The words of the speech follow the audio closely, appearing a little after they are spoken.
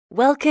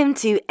Welcome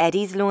to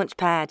Eddie's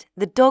Launchpad,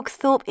 the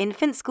Dogsthorpe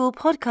Infant School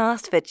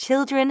podcast for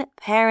children,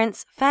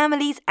 parents,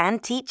 families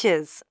and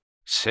teachers.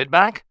 Sit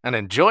back and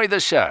enjoy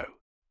the show.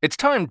 It's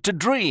time to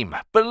dream,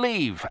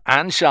 believe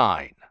and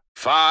shine.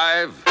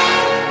 5,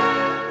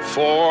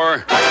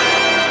 4,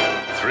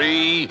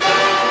 3,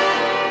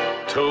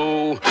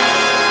 2,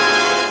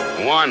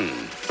 1.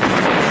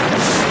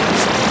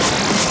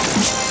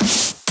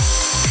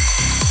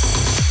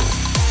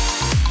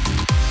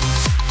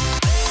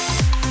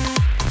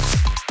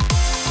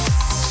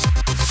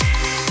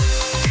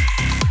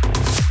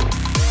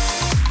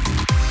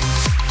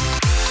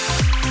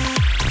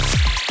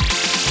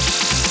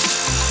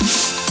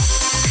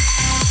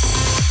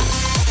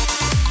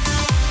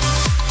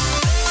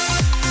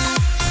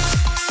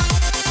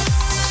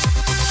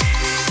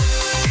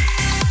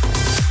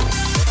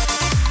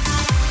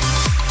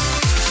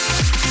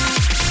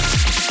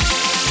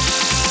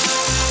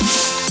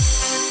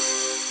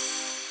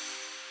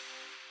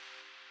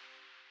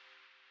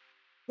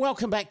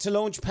 Welcome back to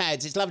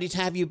Launchpads. It's lovely to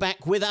have you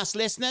back with us,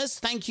 listeners.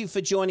 Thank you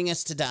for joining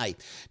us today.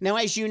 Now,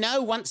 as you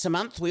know, once a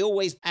month, we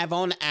always have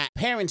on our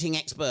parenting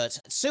expert,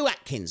 Sue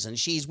Atkins, and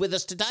she's with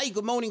us today.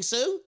 Good morning,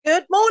 Sue.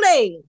 Good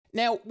morning.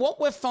 Now, what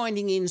we're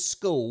finding in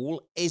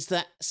school is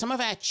that some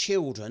of our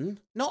children,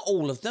 not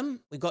all of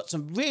them, we've got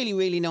some really,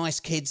 really nice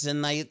kids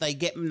and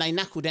they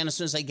knuckle down as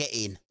soon as they get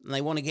in and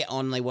they want to get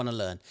on and they want to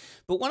learn.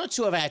 But one or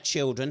two of our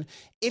children,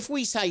 if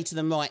we say to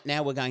them, right,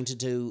 now we're going to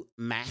do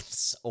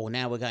maths or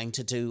now we're going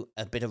to do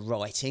a bit of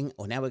writing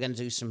or now we're going to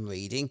do some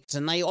reading,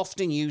 and they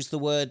often use the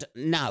word,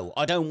 no,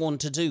 I don't want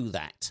to do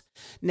that.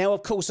 Now,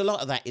 of course, a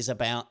lot of that is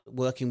about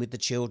working with the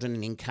children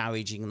and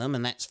encouraging them,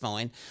 and that's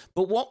fine.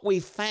 But what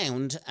we've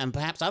found, and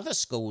perhaps other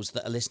schools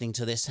that are listening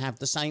to this have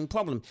the same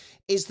problem,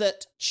 is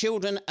that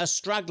children are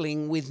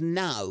struggling with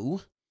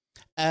no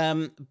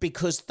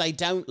because they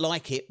don't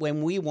like it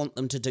when we want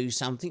them to do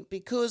something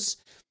because,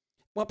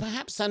 well,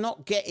 perhaps they're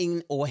not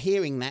getting or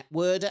hearing that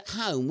word at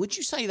home. Would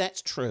you say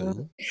that's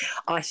true?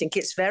 I think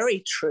it's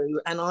very true.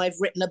 And I've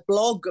written a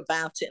blog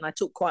about it and I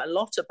talk quite a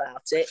lot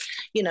about it.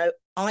 You know,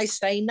 I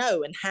say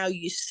no and how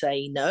you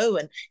say no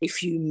and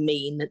if you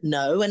mean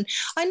no. And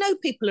I know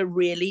people are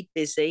really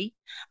busy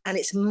and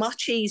it's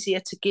much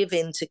easier to give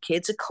in to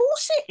kids. Of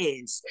course it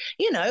is.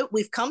 You know,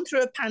 we've come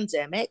through a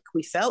pandemic.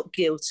 We felt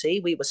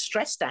guilty. We were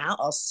stressed out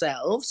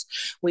ourselves.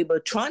 We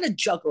were trying to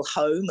juggle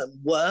home and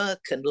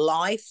work and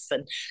life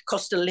and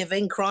cost of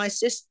living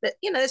crisis. That,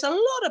 you know, there's a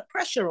lot of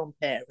pressure on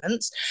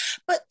parents.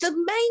 But the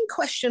main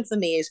question for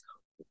me is,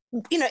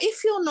 you know,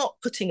 if you're not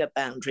putting a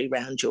boundary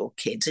around your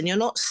kids and you're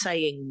not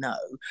saying no,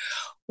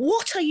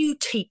 what are you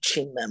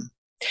teaching them?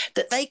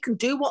 That they can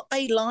do what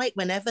they like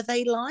whenever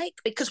they like?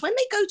 Because when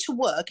they go to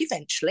work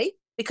eventually,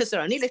 because they're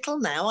only little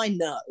now, I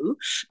know,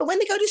 but when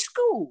they go to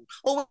school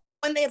or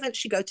when they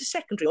eventually go to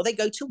secondary or they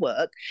go to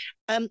work,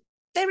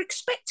 they're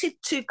expected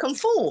to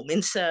conform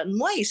in certain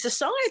ways.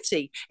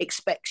 Society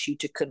expects you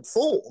to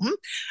conform.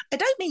 I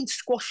don't mean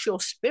squash your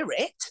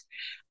spirit,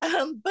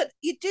 but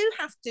you do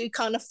have to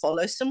kind of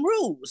follow some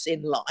rules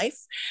in life.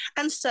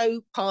 And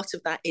so part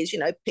of that is, you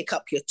know, pick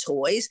up your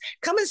toys,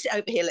 come and sit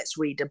over here, let's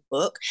read a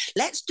book,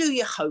 let's do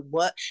your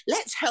homework,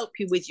 let's help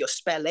you with your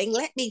spelling,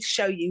 let me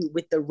show you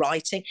with the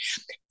writing.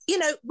 You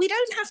know, we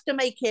don't have to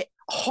make it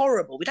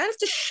horrible. We don't have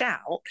to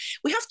shout.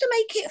 We have to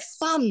make it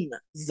fun,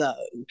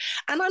 though.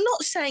 And I'm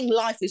not saying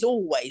life is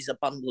always a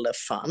bundle of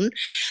fun,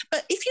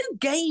 but if you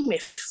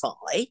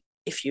gamify,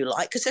 if you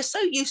like, because they're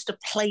so used to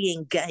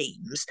playing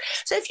games.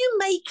 So if you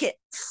make it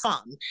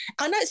fun,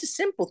 I know it's a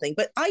simple thing,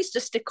 but I used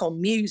to stick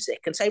on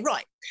music and say,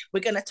 right, we're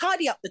going to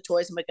tidy up the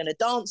toys and we're going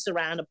to dance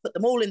around and put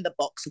them all in the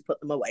box and put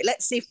them away.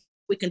 Let's see if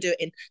we can do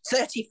it in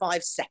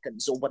 35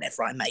 seconds or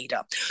whatever I made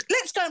up.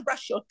 Let's go and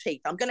brush your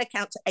teeth. I'm going to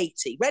count to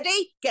 80.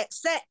 Ready? Get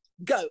set.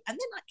 Go. And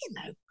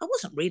then, I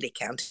wasn't really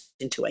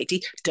counting to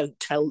 80. Don't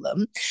tell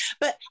them.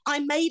 But I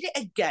made it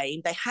a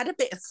game. They had a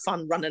bit of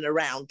fun running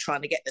around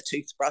trying to get the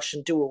toothbrush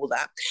and do all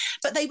that.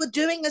 But they were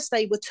doing as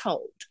they were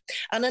told.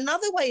 And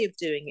another way of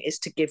doing it is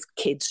to give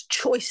kids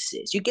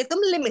choices. You give them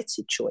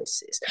limited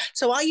choices.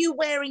 So are you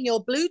wearing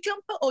your blue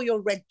jumper or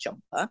your red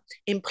jumper?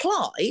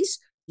 Implies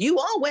you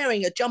are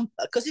wearing a jumper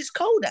because it's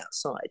cold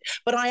outside,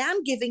 but I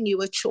am giving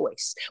you a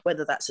choice,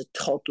 whether that's a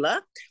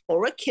toddler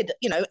or a kid,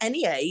 you know,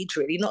 any age,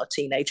 really, not a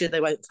teenager,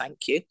 they won't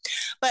thank you.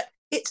 But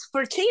it's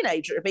for a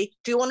teenager, it'd be,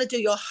 do you want to do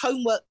your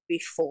homework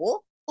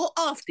before or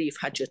after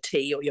you've had your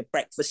tea or your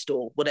breakfast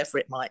or whatever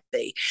it might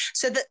be?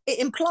 So that it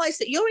implies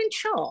that you're in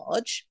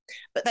charge,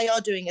 but they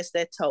are doing as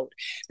they're told.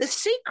 The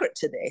secret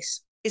to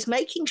this is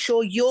making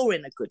sure you're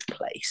in a good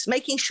place,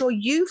 making sure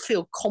you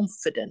feel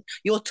confident.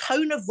 Your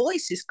tone of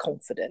voice is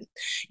confident.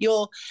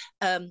 Your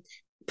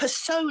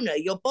persona,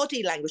 your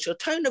body language, your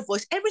tone of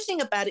voice,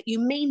 everything about it, you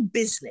mean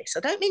business.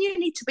 I don't mean you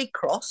need to be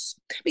cross,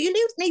 but you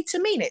need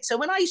to mean it. So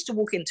when I used to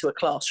walk into a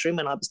classroom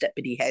when I was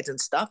deputy head and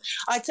stuff,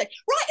 I'd say,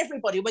 right,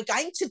 everybody, we're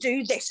going to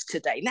do this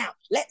today. Now,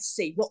 let's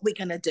see what we're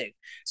going to do.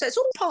 So it's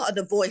all part of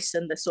the voice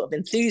and the sort of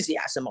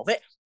enthusiasm of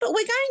it. But we're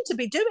going to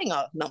be doing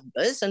our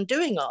numbers and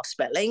doing our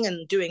spelling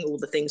and doing all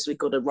the things we've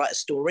got to write a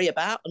story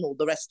about and all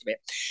the rest of it.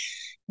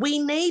 we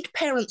need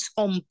parents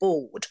on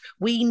board.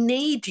 We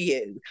need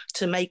you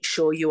to make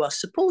sure you are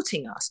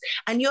supporting us.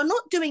 And you're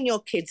not doing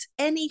your kids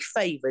any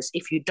favours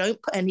if you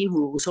don't put any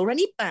rules or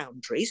any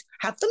boundaries.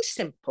 Have them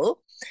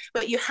simple,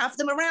 but you have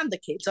them around the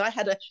kids. I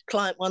had a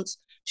client once,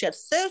 she had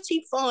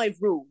 35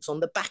 rules on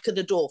the back of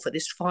the door for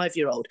this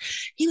 5-year-old.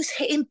 He was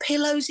hitting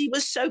pillows. He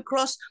was so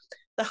cross.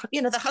 The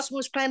husband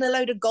was playing a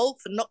load of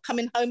golf and not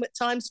coming home at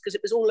times because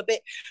it was all a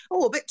bit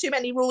too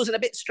many rules and a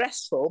bit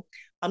stressful.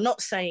 I'm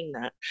not saying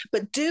that,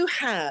 but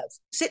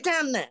sit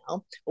down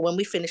now, or when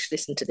we finish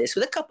listening to this,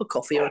 with a cup of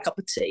coffee or a cup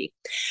of tea,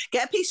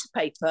 get a piece of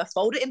paper,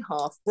 fold it in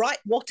half, write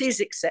what is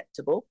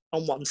acceptable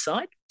on one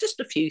side, just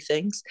a few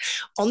things,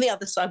 on the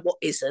other side, what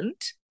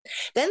isn't.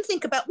 Then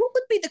think about what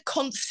would be the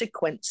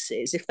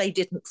consequences if they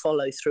didn't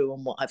follow through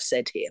on what I've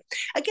said here.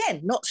 Again,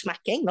 not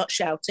smacking, not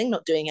shouting,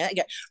 not doing it.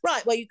 Again,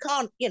 right, well, you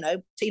can't,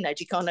 teenager,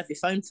 you can't have your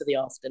phone for the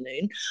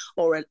afternoon,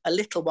 or a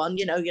little one,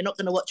 you're not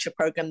going to watch your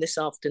program this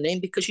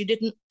afternoon because you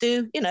didn't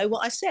do,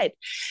 what I said.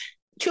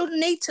 Children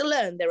need to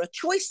learn there are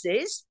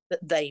choices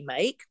that they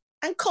make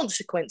and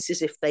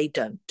consequences if they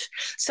don't.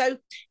 So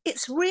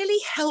it's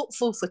really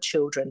helpful for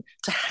children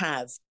to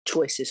have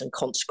choices and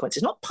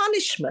consequences, not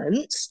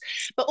punishments,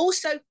 but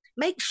also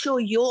make sure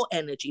your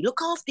energy,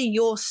 look after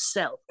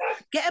yourself,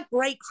 get a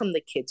break from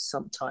the kids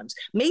sometimes,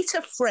 meet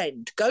a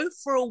friend, go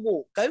for a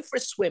walk, go for a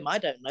swim, I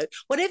don't know,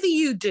 whatever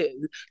you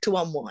do to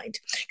unwind.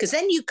 Because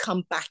then you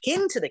come back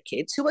into the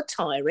kids who are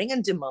tiring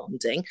and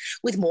demanding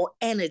with more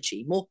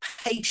energy, more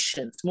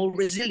patience, more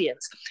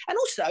resilience. And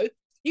also,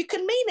 you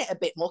can mean it a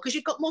bit more because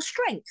you've got more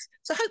strength.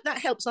 So I hope that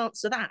helps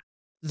answer that.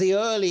 The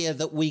earlier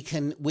that we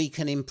can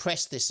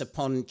impress this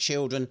upon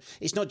children,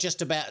 it's not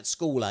just about at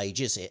school age,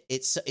 is it?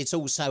 It's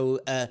also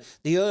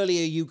the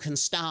earlier you can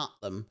start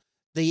them,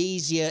 the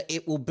easier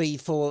it will be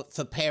for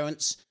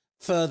parents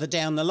further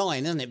down the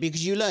line, isn't it?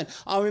 Because you learn.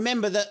 I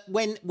remember that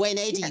when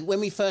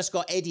we first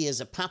got Eddie as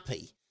a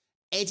puppy,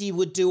 Eddie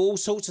would do all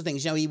sorts of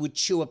things. He would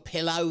chew a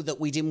pillow that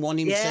we didn't want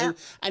him to,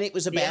 and it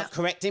was about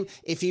correcting him.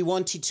 If he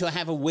wanted to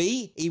have a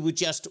wee, he would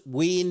just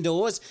wee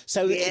indoors.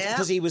 So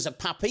because he was a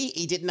puppy,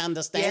 he didn't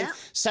understand. Yeah.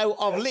 So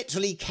I've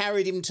literally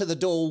carried him to the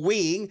door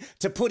weeing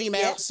to put him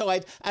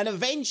outside. And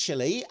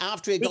eventually,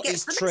 after he got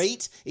his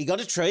treat, he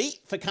got a treat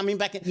for coming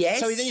back.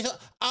 Yes. So then he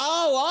thought,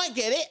 oh, I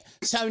get it.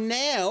 So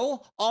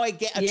now I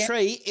get a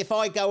treat if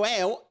I go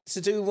out to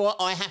do what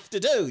I have to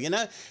do,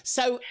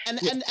 So,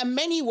 and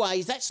many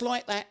ways, that's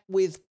like that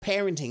with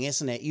parenting,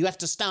 isn't it? You have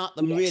to start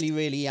them really,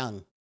 really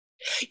young.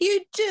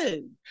 You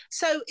do.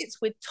 So it's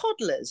with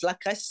toddlers,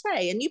 like I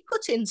say, and you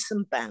put in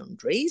some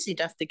boundaries. You'd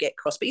have to get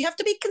cross, but you have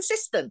to be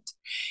consistent.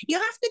 You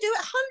have to do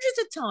it hundreds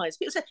of times.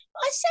 People say,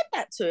 I said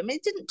that to him, he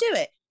didn't do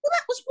it. Well,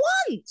 that was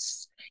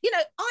once.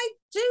 I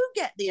do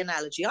get the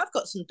analogy. I've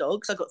got some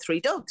dogs. I've got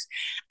 3 dogs.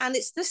 And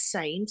it's the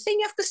same thing.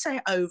 You have to say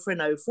it over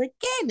and over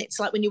again. It's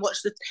like when you watch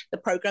the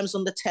programs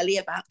on the telly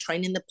about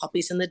training the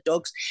puppies and the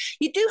dogs.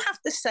 You do have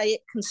to say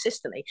it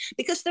consistently,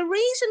 because the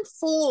reason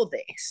for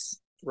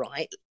this,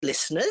 right,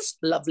 listeners,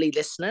 lovely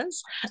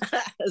listeners,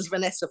 as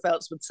Vanessa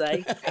Feltz would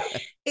say,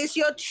 is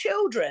your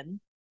children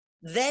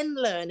then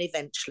learn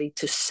eventually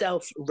to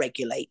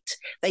self-regulate.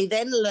 They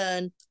then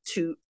learn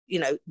to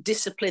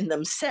discipline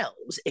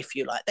themselves, if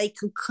you like. They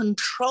can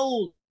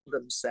control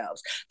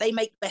themselves. They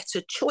make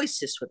better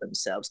choices for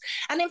themselves.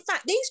 And in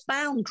fact, these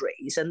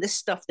boundaries and this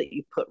stuff that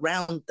you put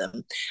around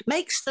them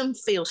makes them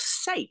feel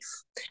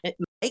safe. It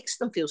makes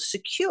them feel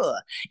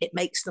secure. It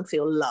makes them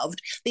feel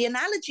loved. The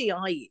analogy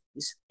I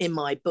use in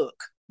my book,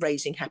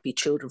 Raising Happy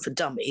Children for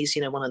Dummies,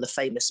 one of the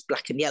famous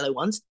black and yellow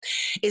ones,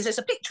 is there's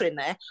a picture in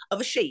there of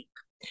a sheep.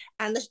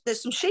 And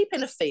there's some sheep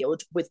in a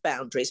field with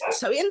boundaries.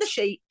 So in the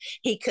sheep,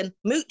 he can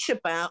mooch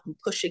about and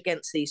push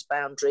against these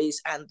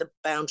boundaries, and the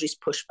boundaries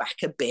push back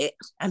a bit,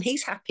 and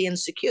he's happy and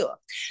secure.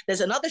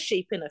 There's another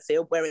sheep in a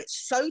field where it's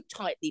so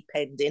tightly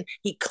penned in,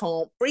 he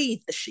can't breathe,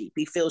 the sheep.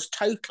 He feels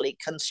totally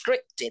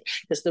constricted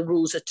because the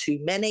rules are too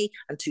many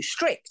and too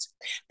strict.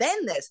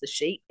 Then there's the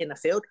sheep in a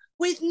field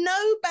with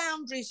no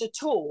boundaries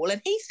at all,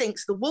 and he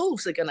thinks the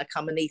wolves are going to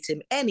come and eat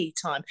him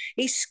anytime.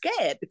 He's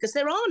scared because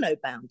there are no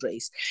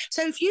boundaries.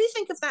 So if you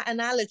think of that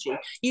analogy,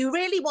 you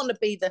really want to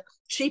be the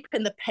sheep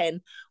in the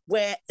pen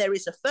where there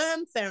is a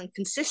firm, fair and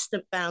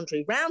consistent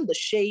boundary around the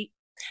sheep.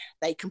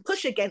 They can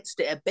push against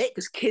it a bit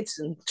because kids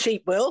and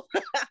sheep will,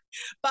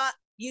 but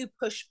you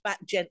push back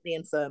gently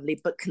and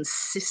firmly, but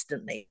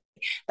consistently.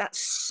 That's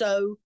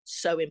so,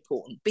 so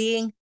important,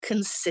 being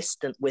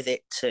consistent with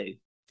it too.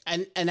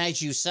 And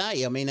as you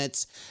say, I mean,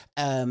 it's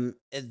the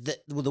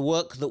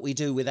work that we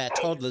do with our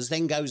toddlers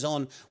then goes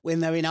on when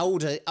they're in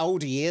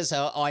older years.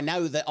 I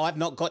know that I've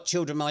not got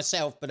children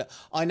myself, but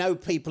I know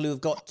people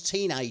who've got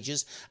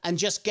teenagers, and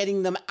just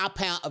getting them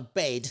up out of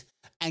bed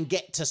and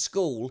get to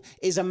school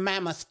is a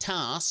mammoth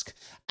task.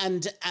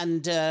 then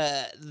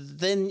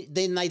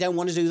they don't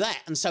want to do that,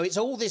 and so it's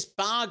all this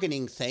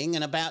bargaining thing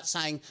and about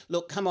saying,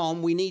 look, come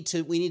on, we need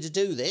to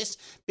do this,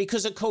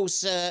 because of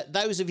course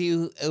those of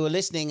you who are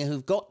listening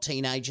who've got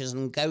teenagers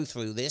and go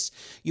through this,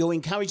 you'll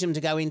encourage them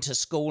to go into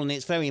school, and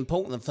it's very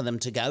important for them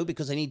to go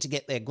because they need to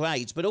get their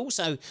grades, but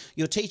also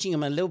you're teaching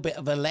them a little bit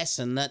of a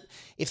lesson that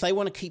if they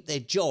want to keep their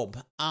job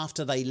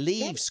after they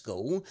leave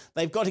school,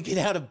 they've got to get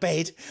out of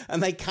bed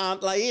and they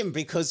can't lay in,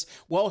 because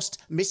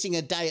whilst missing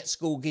a day at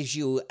school gives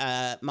you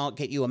might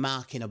get you a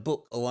mark in a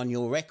book or on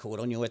your record,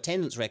 on your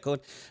attendance record,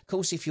 of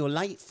course, if you're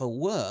late for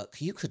work,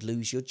 you could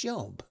lose your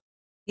job.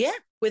 Yeah,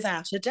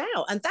 without a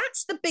doubt. And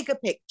that's the bigger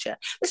picture.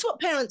 That's what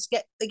parents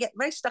get. They get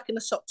very stuck in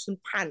the socks and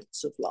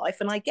pants of life.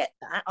 And I get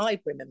that. I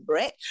remember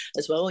it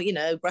as well.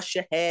 Brush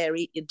your hair,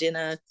 eat your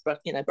dinner,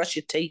 brush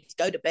your teeth,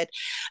 go to bed.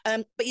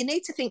 But you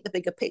need to think the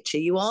bigger picture.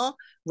 You are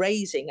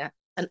raising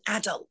an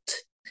adult,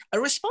 a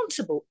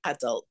responsible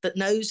adult that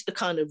knows the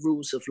kind of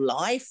rules of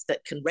life,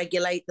 that can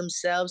regulate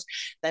themselves.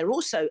 They're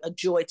also a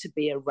joy to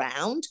be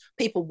around.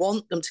 People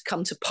want them to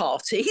come to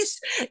parties.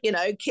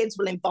 Kids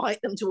will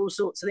invite them to all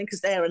sorts of things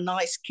because they're a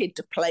nice kid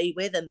to play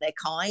with, and they're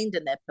kind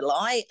and they're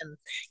polite, and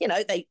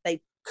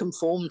they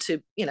conform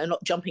to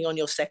not jumping on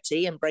your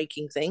settee and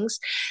breaking things.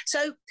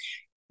 So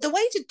the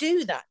way to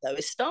do that, though,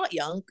 is start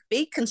young,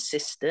 be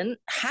consistent,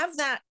 have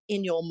that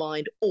in your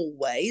mind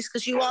always,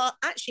 because you are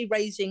actually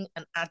raising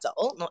an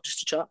adult, not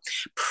just a child.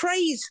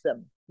 Praise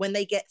them when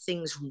they get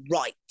things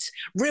right.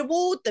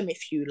 Reward them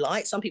if you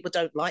like. Some people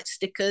don't like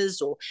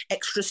stickers or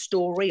extra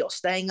story or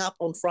staying up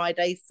on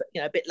Friday,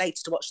 a bit later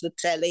to watch the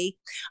telly.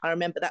 I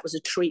remember that was a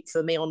treat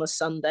for me on a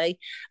Sunday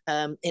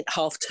in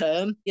half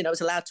term. I was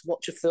allowed to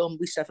watch a film.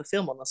 We used to have a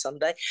film on a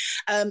Sunday.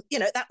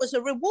 That was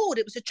a reward.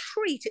 It was a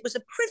treat. It was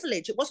a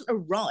privilege. It wasn't a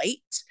right.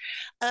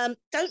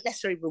 Don't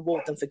necessarily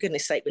reward them, for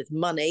goodness sake, with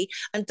money,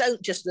 and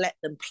don't just let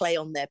them play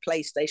on their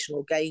PlayStation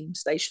or game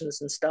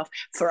stations and stuff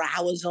for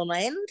hours on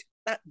end.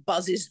 That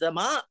buzzes them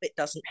up. It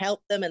doesn't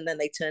help them. And then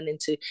they turn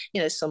into,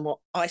 somewhat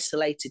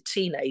isolated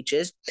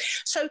teenagers.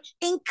 So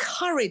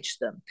encourage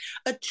them.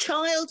 A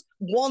child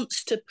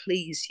wants to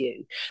please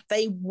you.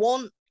 They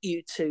want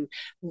you to,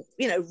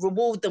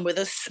 reward them with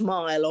a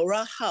smile or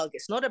a hug.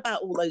 It's not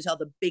about all those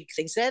other big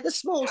things. They're the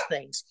small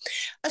things.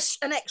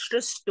 An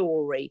extra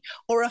story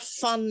or a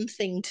fun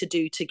thing to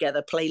do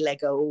together, play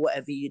Lego or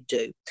whatever you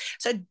do.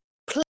 So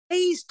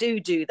please do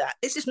that.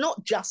 This is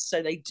not just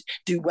so they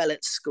do well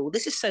at school.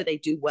 This is so they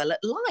do well at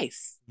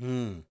life.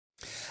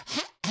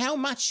 How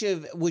much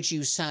would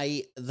you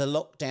say the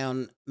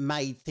lockdown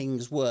made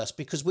things worse?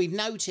 Because we've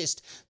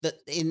noticed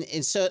that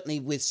in certainly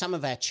with some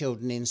of our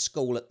children in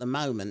school at the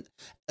moment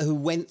who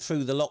went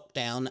through the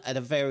lockdown at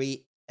a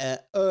very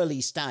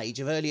early stage,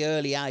 of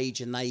early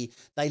age, and they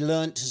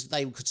learnt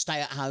they could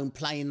stay at home,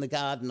 play in the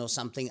garden or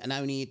something, and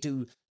only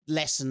do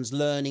lessons,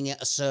 learning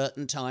at a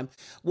certain time.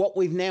 What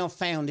we've now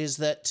found is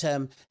that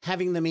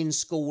having them in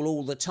school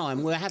all the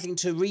time, we're having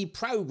to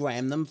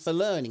reprogram them for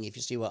learning, if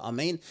you see what I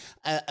mean.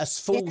 A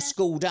full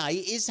school day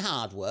is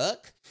hard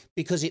work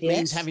because it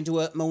means having to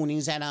work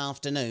mornings and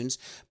afternoons.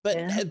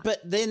 But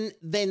then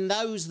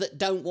those that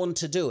don't want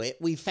to do it,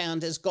 we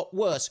found has got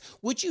worse.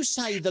 Would you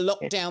say the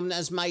lockdown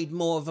has made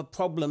more of a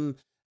problem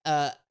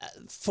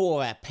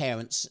for our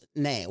parents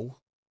now?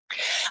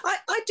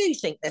 I do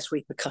think there's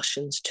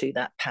repercussions to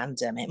that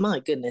pandemic. My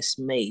goodness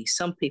me.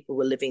 Some people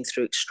were living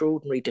through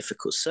extraordinary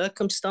difficult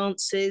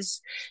circumstances.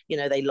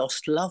 They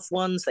lost loved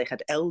ones. They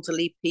had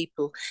elderly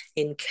people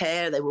in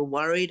care they were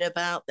worried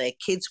about. Their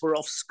kids were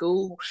off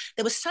school.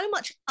 There was so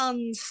much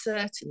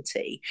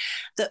uncertainty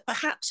that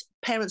perhaps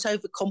parents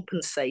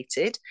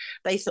overcompensated.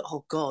 They thought,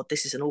 oh God,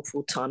 this is an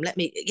awful time. Let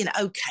me,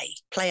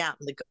 play out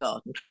in the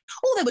garden.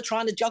 Or they were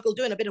trying to juggle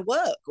doing a bit of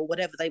work or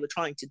whatever they were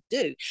trying to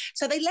do.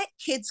 So they let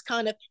kids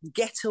kind of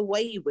get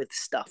away with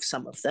stuff,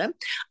 some of them.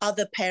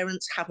 Other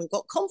parents haven't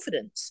got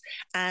confidence.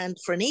 And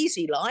for an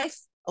easy life,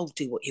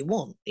 do what you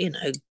want,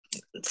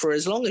 for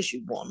as long as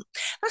you want.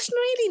 That's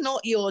really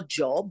not your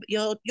job.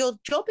 Your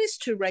job is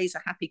to raise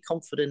a happy,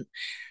 confident,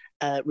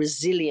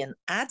 resilient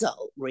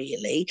adult,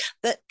 really,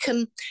 that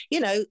can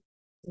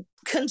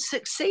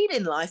succeed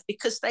in life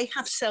because they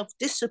have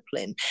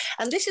self-discipline.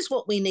 And this is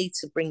what we need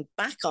to bring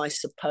back, I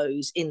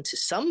suppose, into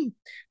some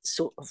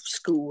sort of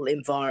school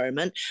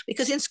environment,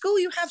 because in school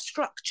you have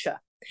structure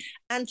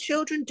and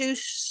children do,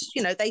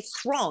 they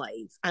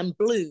thrive and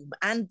bloom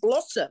and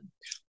blossom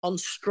on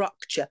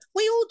structure.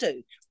 We all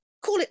do.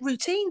 Call it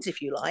routines,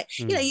 if you like.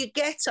 You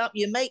get up,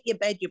 you make your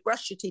bed, you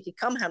brush your teeth, you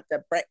come have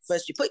their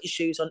breakfast, you put your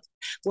shoes on,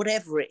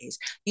 whatever it is.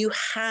 You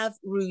have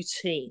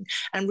routine.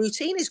 And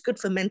routine is good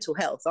for mental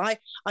health. I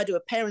do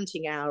a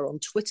parenting hour on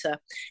Twitter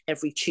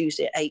every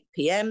Tuesday at 8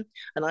 p.m.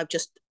 And I've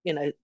just,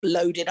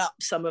 loaded up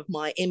some of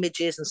my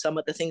images and some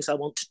of the things I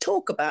want to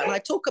talk about. And I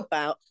talk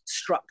about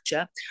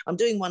structure. I'm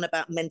doing one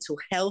about mental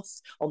health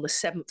on the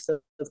 7th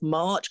of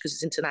March because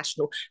it's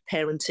International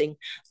Parenting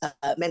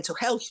Mental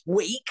Health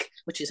Week,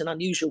 which is an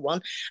unusual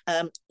one,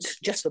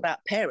 just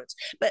about parents.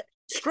 But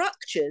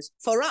structures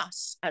for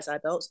us as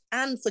adults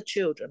and for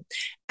children.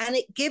 And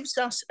it gives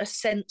us a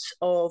sense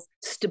of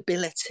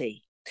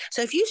stability.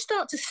 So if you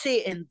start to see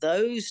it in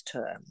those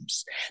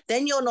terms,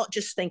 then you're not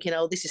just thinking,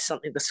 oh, this is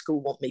something the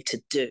school want me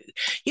to do.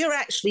 You're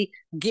actually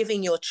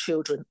giving your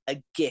children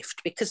a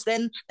gift, because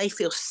then they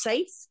feel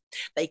safe.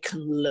 They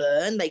can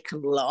learn, they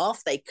can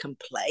laugh, they can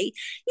play.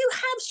 You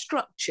have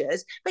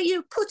structures, but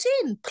you put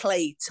in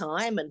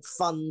playtime and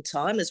fun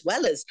time, as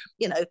well as,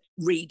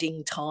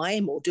 reading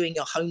time or doing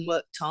your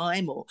homework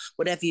time or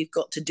whatever you've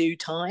got to do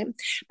time.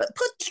 But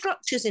put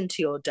structures into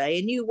your day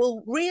and you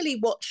will really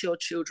watch your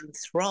children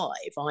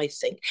thrive, I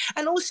think.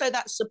 And also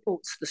that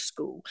supports the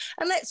school.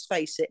 And let's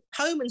face it,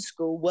 home and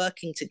school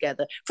working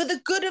together for the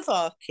good of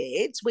our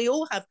kids. We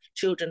all have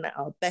children at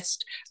our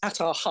best at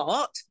our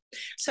heart.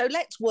 So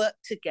let's work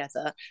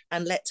together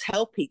and let's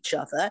help each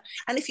other.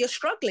 And if you're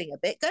struggling a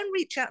bit, go and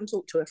reach out and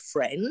talk to a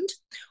friend,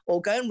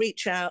 or go and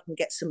reach out and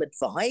get some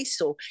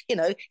advice, or,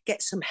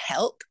 get some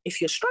help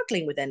if you're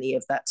struggling with any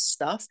of that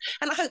stuff.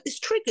 And I hope this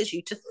triggers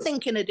you to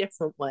think in a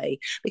different way,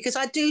 because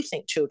I do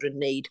think children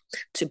need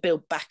to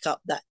build back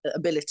up that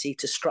ability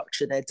to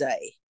structure their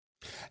day.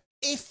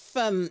 If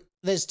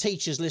there's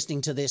teachers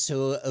listening to this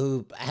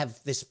who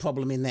have this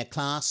problem in their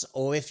class,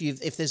 or if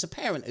there's a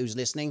parent who's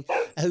listening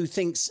who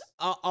thinks,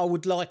 I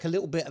would like a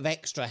little bit of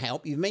extra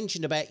help. You've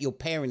mentioned about your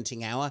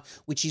parenting hour,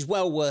 which is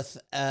well worth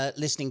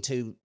listening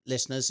to.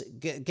 Listeners,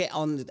 get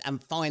on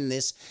and find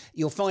this.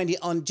 You'll find it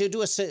on,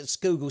 do a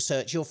Google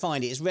search, you'll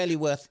find it. It's really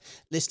worth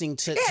listening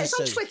to. Yeah, it's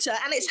on Twitter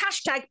and it's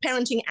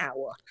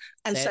 #parenting-hour.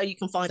 And so you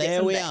can find it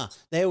from there.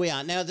 There we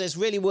are. Now, there's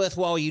really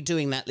worthwhile you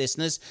doing that,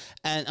 listeners,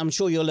 and I'm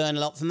sure you'll learn a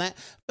lot from that.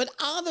 But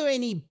are there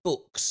any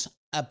books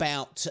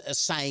about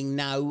saying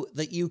no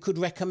that you could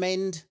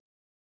recommend?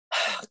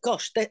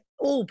 Gosh,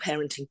 all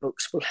parenting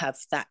books will have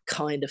that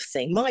kind of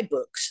thing. My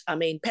books,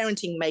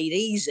 Parenting Made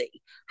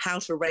Easy, How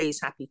to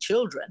Raise Happy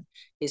Children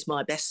is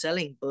my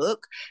best-selling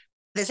book.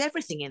 There's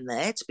everything in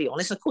there, to be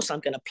honest. Of course,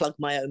 I'm going to plug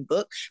my own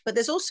book, but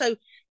there's also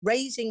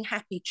Raising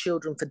Happy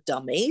Children for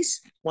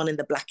Dummies, one in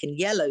the Black and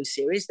Yellow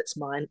series. That's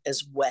mine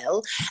as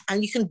well.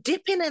 And you can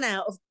dip in and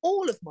out of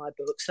all of my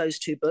books, those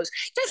two books.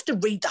 You don't have to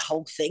read the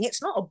whole thing.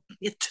 It's not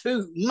a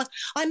tomb.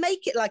 I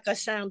make it like I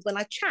sound when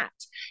I chat.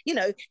 You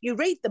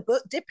read the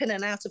book, dip in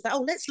and out of that.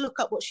 Oh, let's look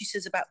up what she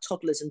says about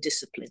toddlers and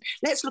discipline.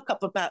 Let's look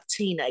up about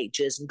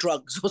teenagers and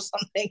drugs or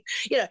something.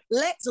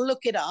 Let's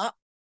look it up.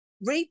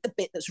 Read the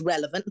bit that's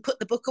relevant and put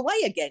the book away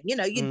again. You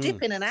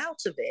dip in and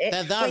out of it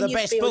they're when the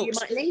best feel books. You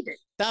might need it.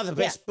 They're the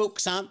best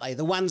books, aren't they?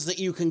 The ones that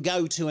you can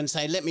go to and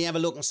say, let me have a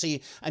look and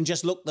see, and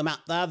just look them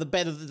up. They're the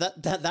better.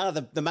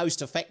 They're the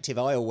most effective,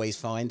 I always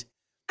find.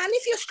 And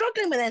if you're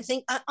struggling with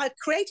anything, I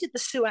created the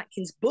Sue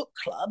Atkins Book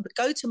Club.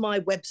 Go to my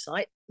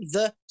website,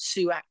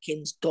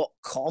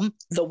 thesueatkins.com,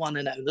 the one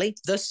and only,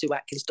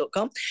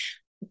 thesueatkins.com.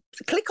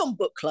 Click on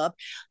Book Club.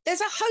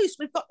 There's a host.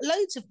 We've got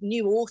loads of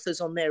new authors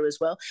on there as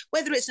well.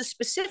 Whether it's a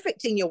specific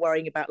thing you're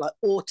worrying about, like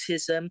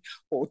autism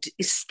or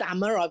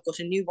stammer. I've got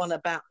a new one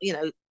about,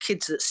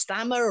 kids that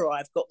stammer, or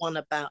I've got one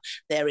about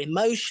their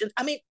emotions.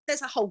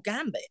 There's a whole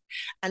gambit.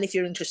 And if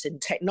you're interested in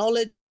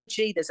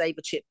technology, there's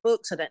Ava Chip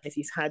Books. I don't know if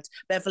you've had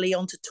Beverly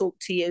on to talk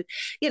to you.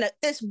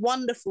 There's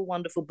wonderful,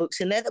 wonderful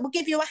books in there that will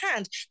give you a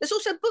hand. There's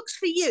also books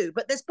for you,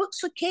 but there's books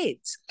for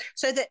kids,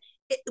 so that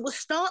it will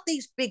start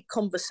these big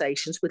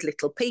conversations with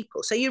little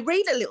people. So you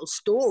read a little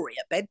story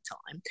at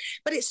bedtime,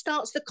 but it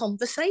starts the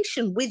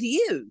conversation with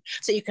you.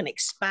 So you can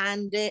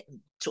expand it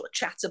and sort of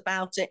chat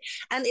about it.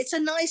 And it's a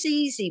nice,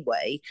 easy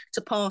way to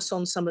pass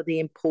on some of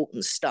the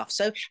important stuff.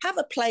 So have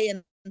a play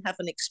and have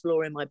an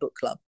explore in my book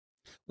club.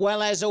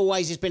 Well, as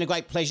always, it's been a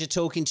great pleasure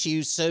talking to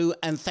you, Sue,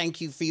 and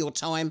thank you for your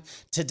time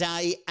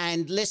today.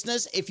 And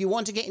listeners, if you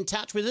want to get in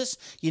touch with us,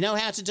 you know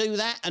how to do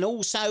that. And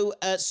also,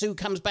 Sue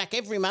comes back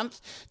every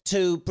month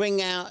to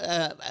bring out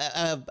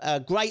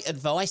great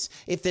advice.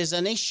 If there's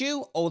an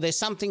issue or there's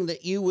something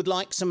that you would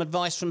like some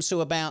advice from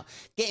Sue about,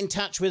 get in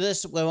touch with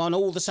us. We're on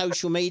all the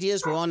social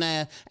medias. We're on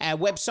our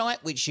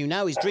website, which is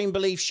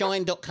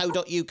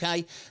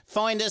dreambelieveshine.co.uk.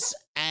 Find us,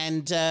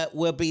 and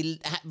we'll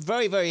be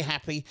very, very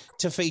happy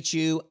to feature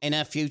you in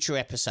a future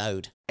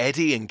episode.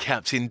 Eddie and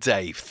Captain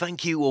Dave,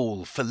 thank you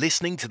all for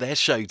listening to their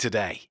show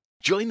today.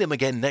 Join them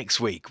again next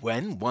week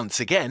when, once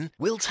again,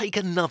 we'll take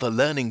another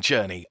learning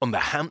journey on the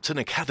Hampton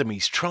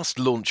Academies Trust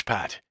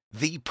Launchpad,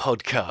 the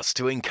podcast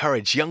to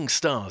encourage young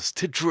stars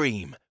to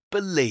dream,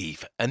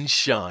 believe and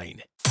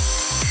shine.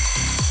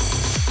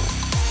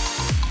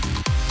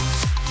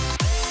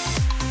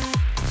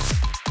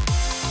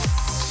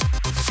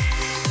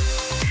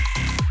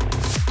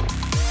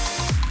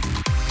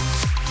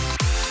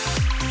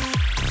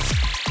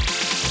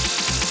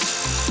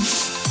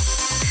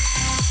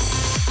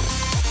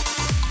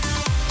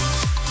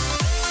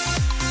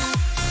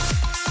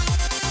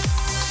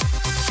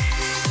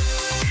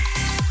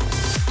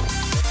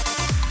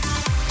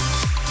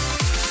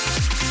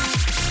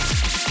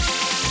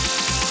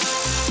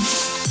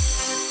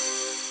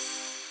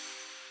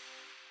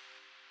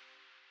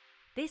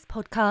 This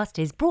podcast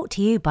is brought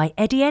to you by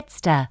Eddie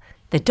Edster,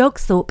 the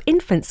Dogsthorpe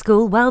Infant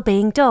School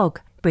Wellbeing Dog,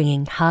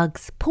 bringing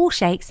hugs, paw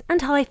shakes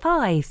and high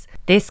fives.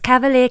 This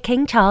Cavalier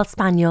King Charles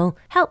Spaniel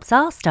helps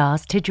our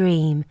stars to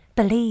dream,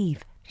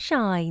 believe,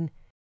 shine.